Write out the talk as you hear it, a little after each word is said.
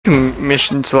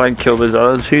mission to like kill those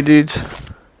other two dudes?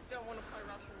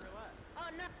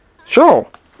 Sure.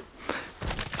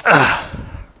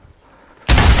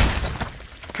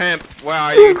 Pimp, where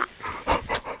are you?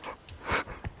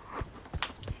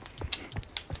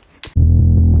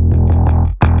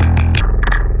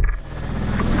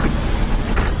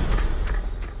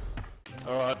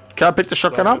 Alright. Can I pick the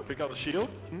shotgun up? Pick up the shield?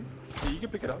 Yeah, you can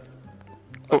pick it up.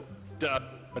 Oh.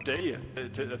 I dare you.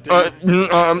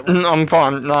 I'm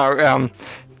fine. No,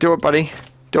 do it, buddy.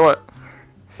 Do it.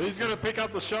 Who's gonna pick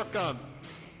up the shotgun?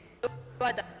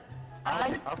 I'll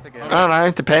pick it I up. don't know.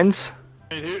 It depends.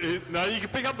 No, you can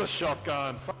pick up the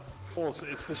shotgun.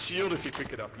 It's the shield. If you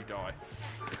pick it up, you die.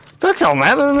 Don't tell me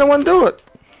that. Then no one do it.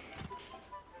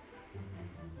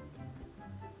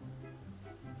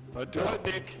 Don't do it,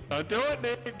 Nick. Don't do it,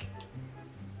 Nick.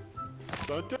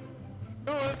 Don't do it.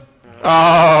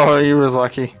 Oh, he was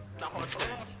lucky.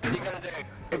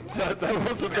 That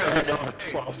wasn't very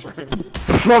nice last round.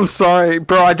 I'm sorry,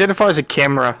 bro. Identify as a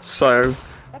camera, so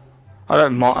I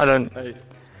don't mind. I don't. Hey,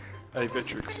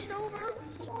 Vetrix.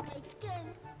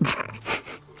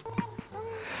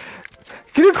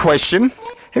 Get a question.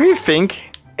 If you think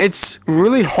it's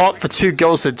really hot for two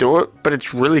girls to do it, but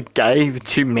it's really gay if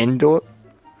two men do it,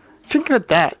 think about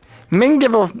that. Men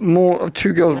give off more of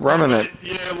two girls running it.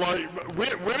 Yeah, like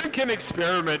women can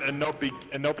experiment and not be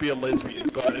a lesbian,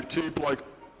 but if two blokes,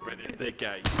 they're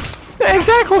gay. Yeah,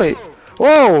 exactly.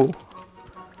 Whoa.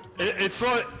 It's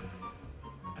like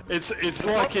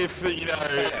if you know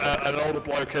an older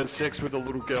bloke has sex with a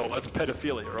little girl, that's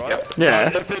pedophilia, right? Yep. Yeah.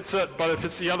 But if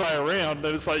it's the other way around,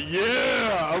 then it's like,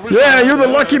 yeah, I wish Yeah, I you're the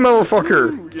had lucky that.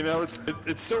 motherfucker. You know,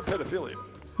 it's still pedophilia.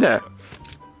 Yeah.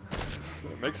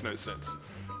 It makes no sense.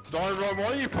 Stein, why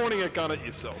are you pointing a gun at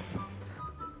yourself?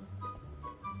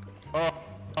 Alright,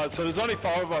 so there's only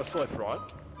 5 of us left, right?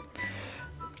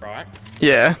 Right.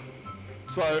 Yeah.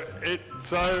 So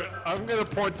I'm gonna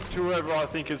point to whoever I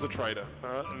think is a traitor.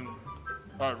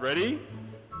 Alright, ready?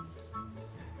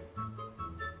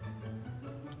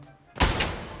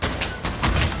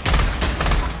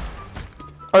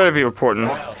 I don't know if you're reporting.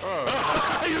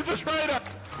 Oh, he was a traitor!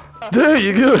 Dude,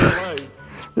 you're good.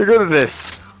 You're good at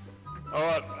this.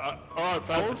 Alright,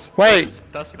 fellas. Wait.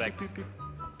 Suspect.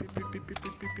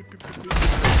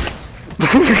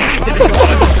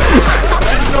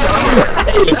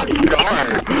 That's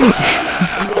guard.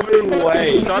 No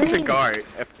way. Such a guard.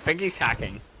 I think he's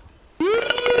hacking. Are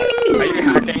you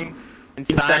hacking?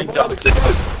 Insane dogs.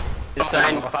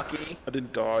 Insane fucky. I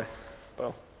didn't die.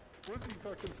 Well, Wizzy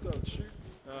fucking started shooting.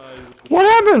 What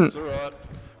happened? It's alright.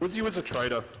 Wizzy was a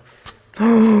traitor.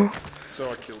 So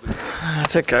I killed him.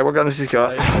 That's okay. What gun has he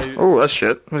got? Hey. Oh, that's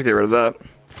shit. Let's get rid of that.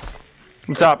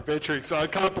 What's up? Vetrix, I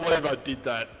can't believe I did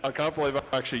that. I can't believe I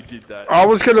actually did that. I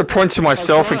was gonna point to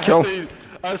myself and kill.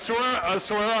 I swear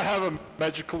I have a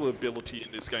magical ability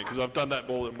in this game because I've done that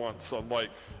more than once. So I'm like,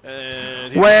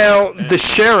 and Well, the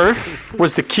sheriff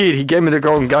was the kid. He gave me the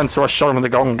golden gun, so I shot him with the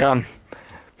golden gun.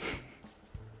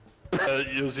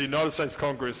 it was the United States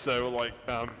Congress. They were like,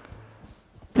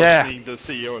 Yeah. being the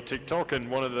CEO of TikTok, and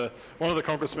one of the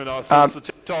congressmen asked us the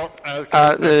TikTok.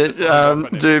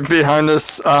 Dude behind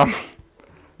us.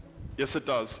 Yes, it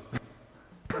does.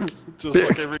 Just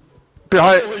like every.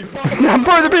 Behind. Holy fuck. No,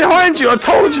 bro, they're behind you. I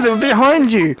told you they were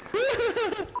behind you.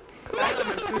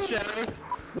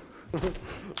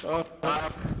 Fuck.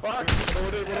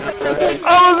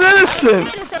 I was innocent.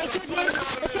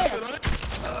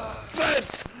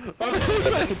 I'm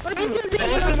innocent.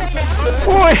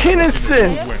 Boy,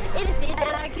 innocent.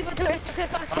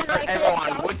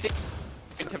 Everyone, what's it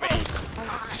to me?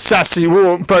 Sassy,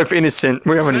 we're both innocent.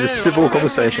 We're having a civil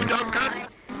conversation.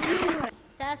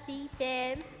 Sassy,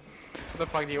 Sam, What the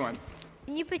fuck do you want?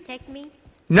 can you protect me?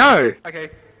 No. Okay.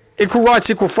 Equal rights,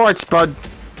 equal fights, bud.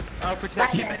 I'll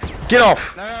protect you. Get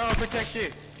off. No, I'll protect you.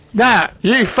 Nah,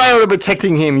 you failed at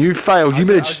protecting him. You failed. You I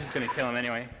better. was just gonna kill him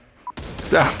anyway.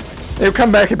 He'll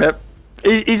come back a bit.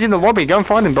 He's in the lobby. Go and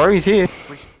find him, bro. He's here.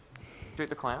 Shoot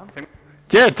the clown?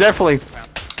 Yeah, definitely.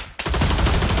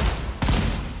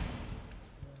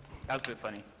 That was a bit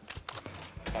funny.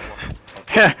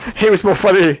 Yeah, he was more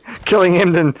funny killing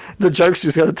him than the jokes he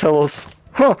was going to tell us.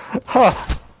 Huh, huh.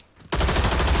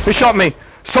 Who shot me?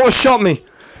 Someone shot me.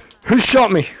 Who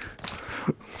shot me?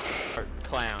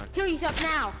 Clown. Kill yourself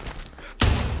now.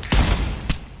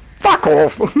 Fuck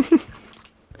off.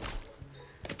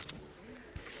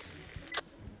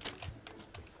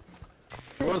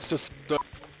 He wants to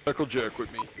circle jerk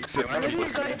with me, except What he if we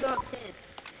was go to go upstairs?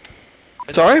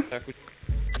 Sorry?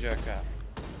 Jerk out.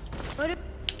 What if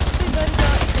we go to go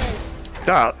upstairs?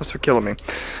 Ah, that's for killing me.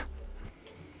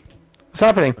 What's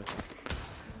happening?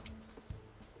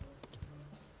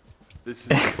 This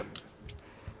is.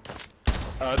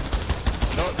 Not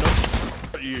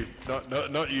you.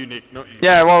 Not you, Nick. Not you.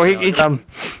 Yeah, well, he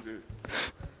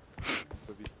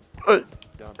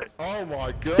Oh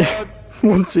my god.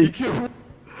 What's he?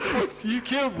 You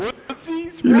killed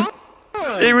Woodsies?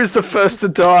 What? He was the first to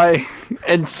die,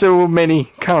 and so will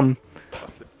many come.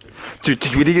 Dude,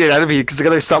 we need to get out of here because I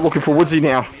gotta start looking for Woodsy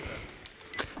now.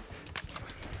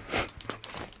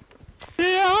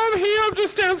 Yeah, I'm here. I'm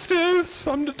just downstairs.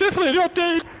 I'm definitely not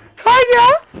dead. Hiya!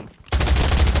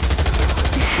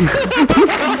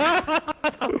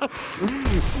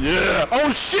 Yeah. Oh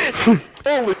shit!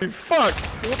 Holy fuck!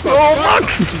 Oh fuck!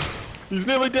 He's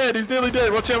nearly dead. He's nearly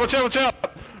dead. Watch out! Watch out! Watch out!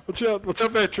 Watch out! Watch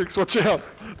out, Matrix! Watch out!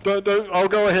 Don't! I'll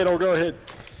go ahead. I'll go ahead.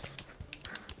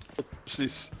 Watch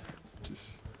this. Watch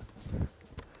this.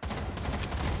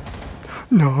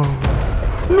 No!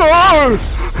 No!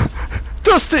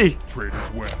 Dusty!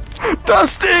 Traitor's wet.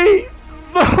 Dusty!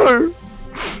 No!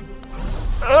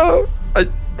 Oh!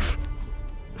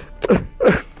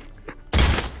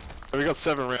 We got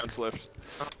 7 rounds left.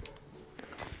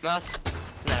 Nice.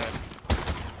 No.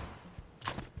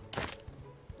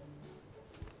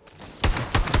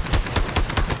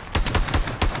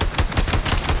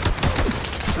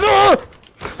 No!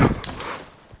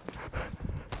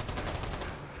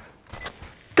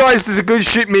 Guys, there's a good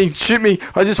shoot me, shoot me.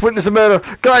 I just witnessed a murder.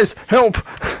 Guys, help!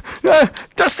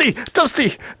 Dusty,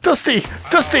 Dusty, Dusty,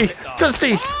 Dusty,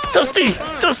 Dusty, Dusty,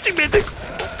 Dusty, man.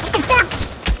 What the fuck?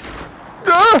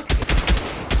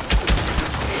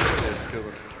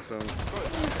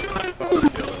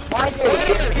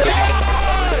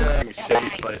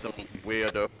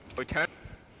 Weirdo.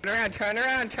 Turn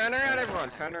around, everyone,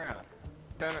 turn around.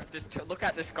 Just look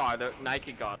at this guy, the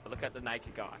naked guy. Look at the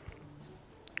naked guy.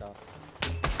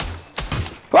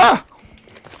 Ah!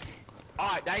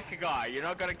 Alright, naked guy, you're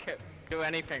not gonna do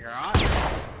anything, alright?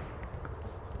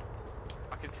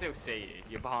 I can still see you,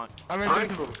 you're behind. I'm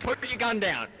invisible. Put your gun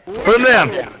down. Put it down.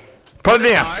 Put it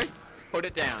down. No, put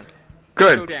it down.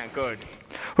 Good. Still down, good.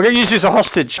 We're gonna use you as a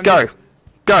hostage. Go.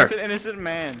 Go. He's an innocent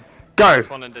man. Go.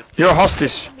 Just You're a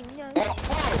hostage.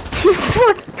 He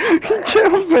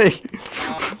killed me.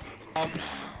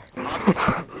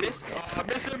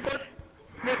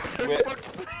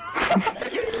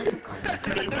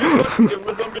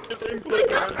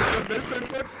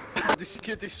 This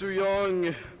kid is so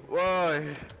young.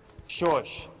 Why?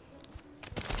 Shush.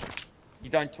 You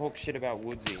don't talk shit about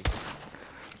Woodsy.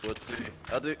 What's the?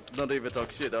 I do not even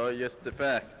talk shit. Just the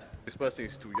fact. This person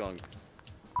is too young.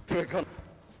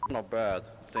 Not bad.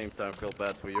 Same time, feel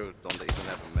bad for you. Don't even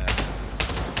have a map.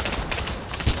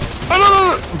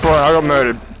 Bro, I got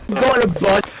murdered.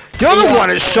 You're the one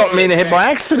that shot me in the head by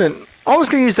accident. I was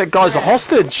gonna use that guy as a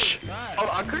hostage. Oh,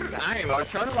 I couldn't aim. I was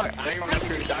trying to like aim right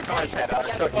through that guy's head.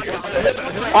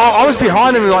 Oh, I was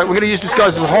behind him like, we're gonna use this guy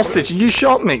as a hostage, and you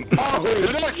shot me. Did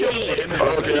I kill you?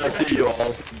 Okay, I see you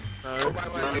all.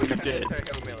 Wait, you did.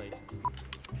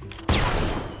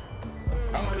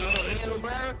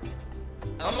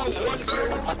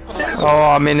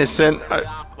 Oh, I'm innocent.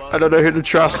 I don't know who to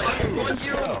trust. 1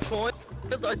 year old Troy.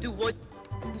 I do 1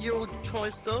 year old Troy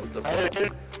stuff.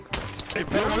 Hey,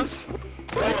 fellas.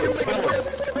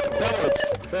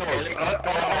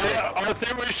 I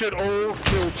think we should all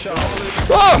kill Charlie.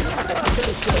 Oh!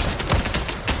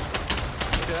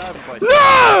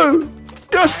 No!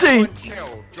 Dusty!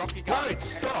 Chill. Drop your gun. Wait,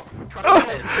 stop. Oh,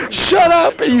 shut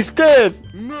up! He's dead!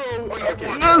 No.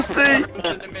 Dusty!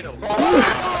 In the middle.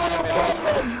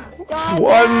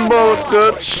 One more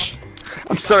Dutch.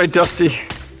 I'm sorry, Dusty.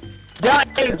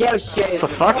 What the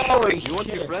fuck? You want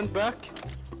your friend back?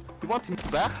 You want him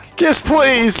back? Yes,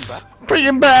 please! Bring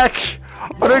him back!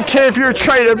 I don't care if you're a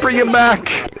traitor, bring him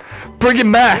back! Bring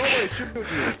him back!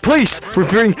 Please!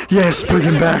 Bring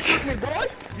him back!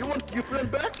 You want your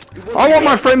friend back? I want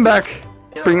my friend back!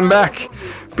 Bring him back!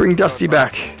 Bring Dusty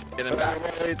back! Get him back.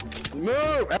 Wait,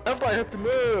 move! Everybody have to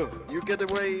move! You get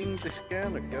away in the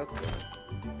scanner, get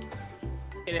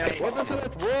that. Why doesn't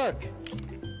it work?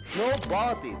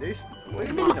 Nobody, this...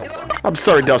 I'm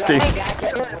sorry, Dusty.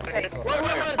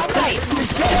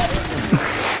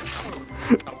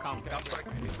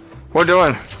 What are we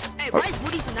doing? Hey, why is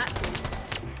Woody's a Nazi?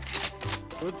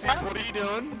 Woodsies, what are you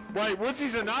doing? Wait,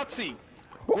 Woodsy's a Nazi.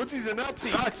 Woody's a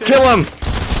Nazi. Kill him!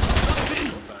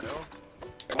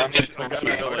 I'm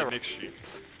gonna next year.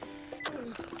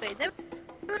 Wait, is that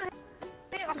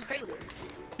Australia?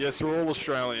 Yes, we're all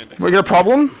Australian. We got a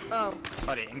problem? Oh,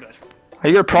 Bloody English. Are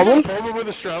you got a problem? Problem with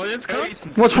Australians,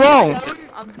 cunt? What's wrong?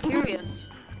 I'm curious.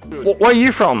 Where are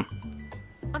you from?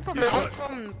 I'm from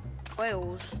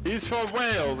Wales. He's from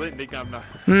Wales, ain't he, Governor?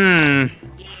 Hmm.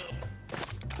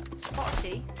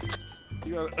 Spotty.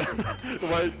 You gotta...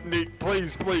 Wait, Nick,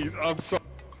 please, please, I'm sorry,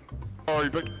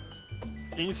 but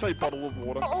can you say bottle of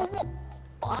water? No,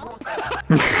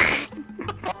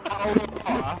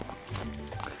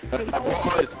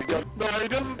 he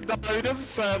doesn't. No, he doesn't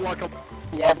say it like a.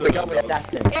 Yeah, we go with that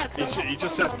then. He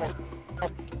just says bottle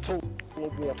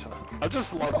of water. I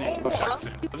just love the English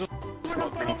accent. I just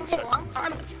love the English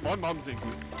accent. My mum's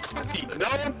English. No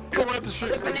one's allowed to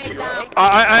shoot me.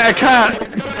 I can't.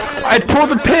 I pulled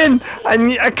the pin.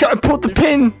 I pulled the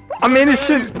pin. I'm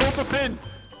innocent. Pull the pin.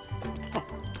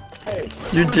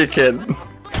 You dickhead.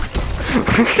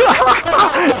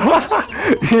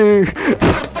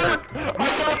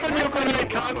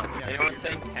 Anyone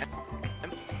saying temp?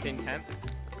 Team temp?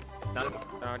 No,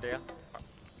 no idea.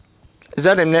 Is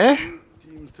that in there?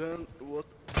 Team 10, what?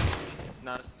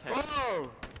 No, it's temp.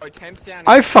 Oh, temp's down.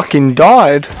 I fucking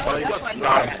died. Oh, you got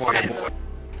sniped.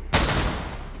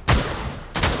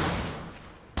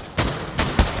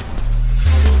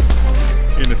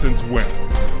 Innocence win.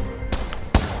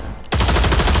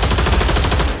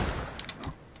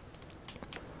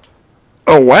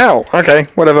 Oh wow. Okay,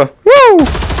 whatever. Woo!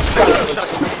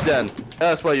 Then,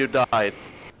 that's why you died.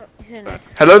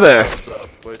 Hello there. What's up?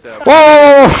 Where's that?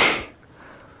 Whoa!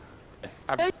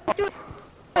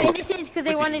 Innocence because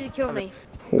they wanted to kill me.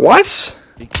 What?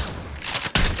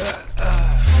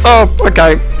 Oh,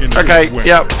 okay. Okay,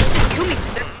 yep. Kill me.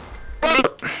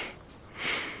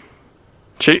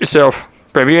 Shoot yourself.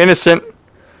 Baby, you're innocent.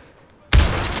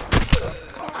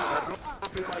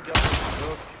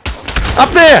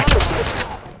 Up there!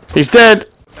 He's dead.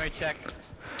 Let me check.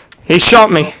 He shot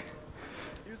me.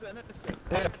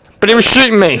 But he was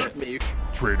shooting me.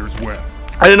 Traitors win.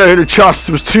 I didn't know who to trust.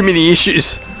 There was too many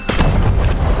issues.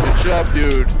 Good job,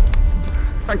 dude.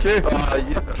 Thank you. I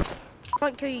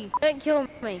won't kill you. Don't kill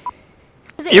me.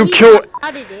 You kill.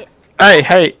 I did it.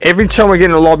 Hey, every time we get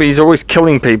in the lobby, he's always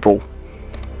killing people.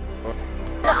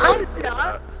 No, I'm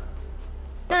not.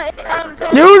 No,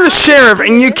 You're the sheriff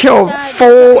and you killed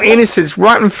 4 innocents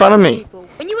right in front of me.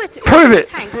 when you were to Prove it.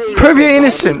 Prove your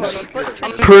innocence.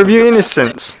 Prove your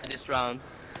innocence. This round.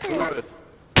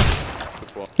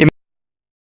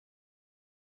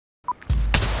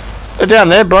 They're down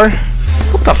there, bro.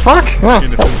 What the fuck? Oh,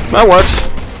 that works.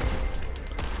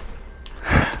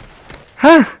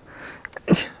 Huh?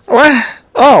 What?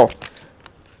 Oh.